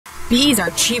Bees are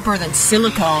cheaper than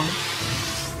silicone.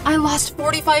 I lost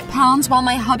 45 pounds while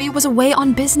my hubby was away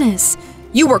on business.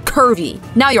 You were curvy.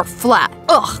 Now you're flat.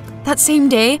 Ugh. That same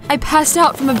day, I passed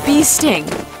out from a bee sting.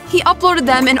 He uploaded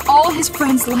them and all his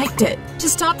friends liked it. To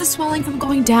stop the swelling from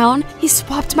going down, he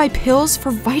swapped my pills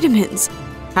for vitamins.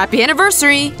 Happy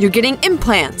anniversary! You're getting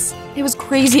implants. It was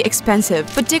crazy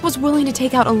expensive, but Dick was willing to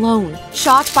take out a loan.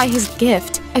 Shocked by his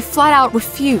gift, I flat out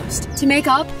refused. To make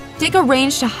up, Dick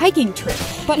arranged a hiking trip,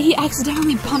 but he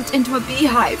accidentally bumped into a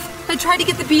beehive. I tried to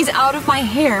get the bees out of my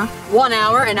hair. 1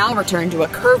 hour and I'll return to a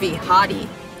curvy hottie.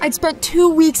 I'd spent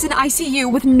 2 weeks in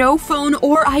ICU with no phone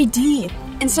or ID.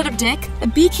 Instead of Dick, a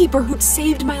beekeeper who'd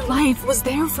saved my life was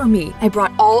there for me. I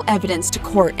brought all evidence to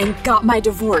court and got my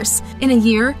divorce. In a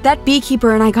year, that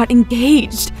beekeeper and I got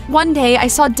engaged. One day, I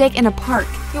saw Dick in a park.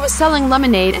 He was selling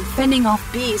lemonade and fending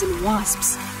off bees and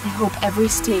wasps. I hope every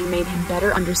sting made him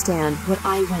better understand what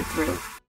I went through.